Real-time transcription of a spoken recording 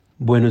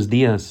Buenos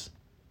días.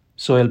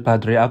 Soy el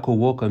Padre Ako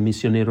Walker,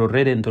 misionero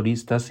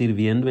redentorista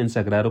sirviendo en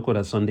Sagrado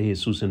Corazón de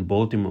Jesús en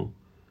Baltimore.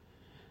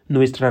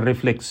 Nuestra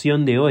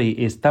reflexión de hoy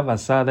está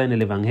basada en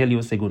el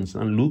Evangelio según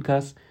San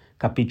Lucas,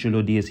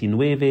 capítulo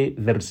 19,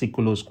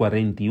 versículos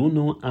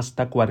 41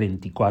 hasta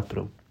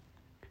 44.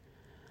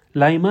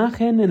 La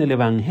imagen en el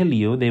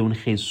Evangelio de un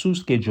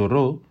Jesús que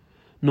lloró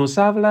nos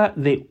habla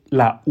de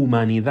la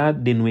humanidad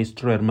de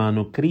nuestro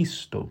hermano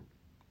Cristo.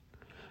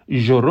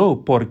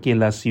 Lloró porque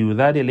la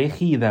ciudad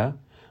elegida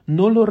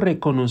no lo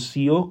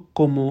reconoció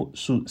como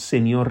su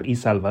Señor y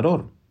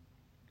Salvador.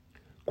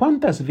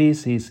 ¿Cuántas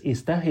veces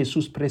está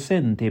Jesús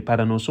presente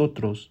para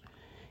nosotros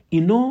y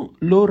no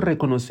lo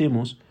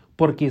reconocemos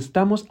porque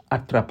estamos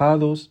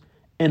atrapados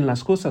en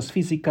las cosas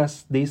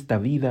físicas de esta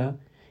vida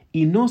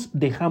y nos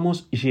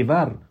dejamos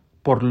llevar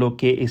por lo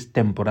que es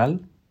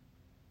temporal?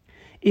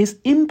 Es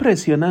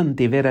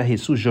impresionante ver a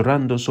Jesús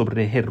llorando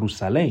sobre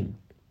Jerusalén,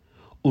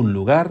 un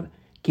lugar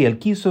que Él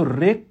quiso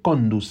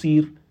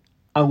reconducir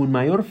a una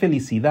mayor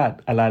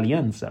felicidad a la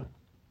alianza.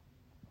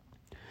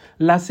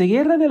 La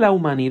ceguera de la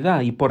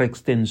humanidad y por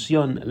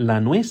extensión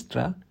la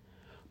nuestra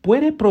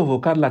puede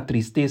provocar la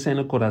tristeza en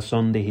el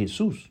corazón de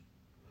Jesús.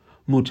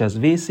 Muchas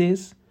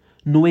veces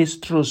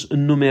nuestros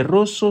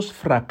numerosos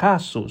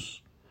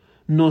fracasos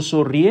nos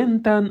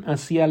orientan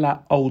hacia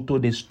la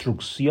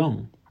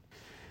autodestrucción.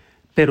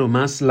 Pero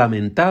más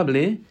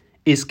lamentable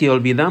es que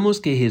olvidamos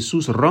que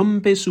Jesús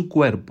rompe su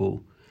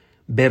cuerpo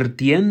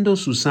vertiendo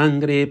su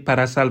sangre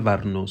para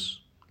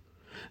salvarnos.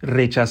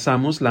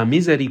 Rechazamos la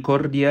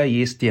misericordia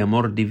y este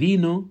amor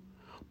divino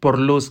por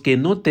los que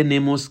no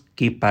tenemos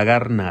que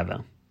pagar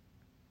nada.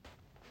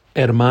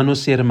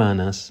 Hermanos y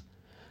hermanas,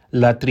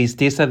 la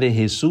tristeza de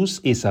Jesús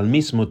es al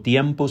mismo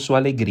tiempo su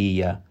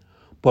alegría,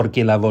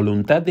 porque la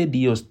voluntad de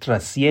Dios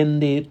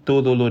trasciende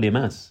todo lo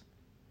demás.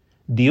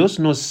 Dios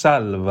nos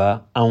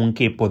salva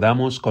aunque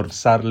podamos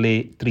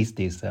causarle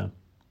tristeza.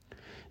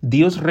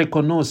 Dios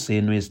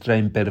reconoce nuestra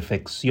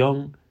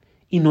imperfección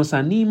y nos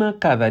anima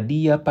cada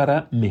día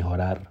para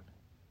mejorar.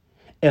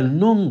 Él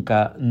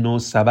nunca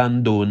nos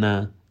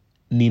abandona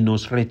ni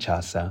nos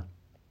rechaza.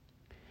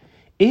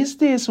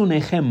 Este es un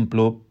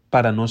ejemplo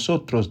para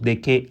nosotros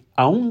de que,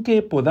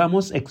 aunque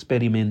podamos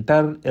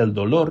experimentar el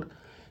dolor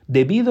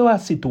debido a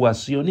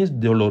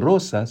situaciones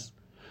dolorosas,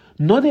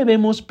 no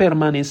debemos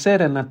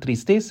permanecer en la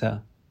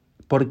tristeza,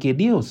 porque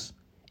Dios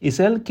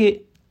es el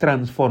que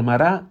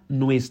transformará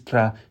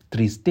nuestra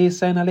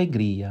tristeza en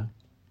alegría.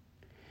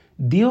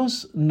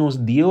 Dios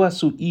nos dio a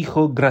su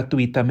Hijo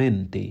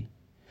gratuitamente,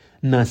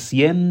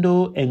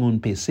 naciendo en un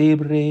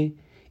pesebre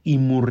y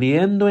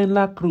muriendo en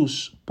la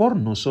cruz por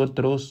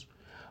nosotros,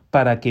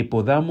 para que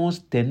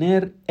podamos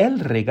tener el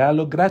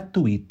regalo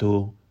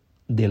gratuito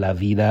de la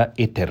vida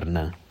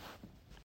eterna.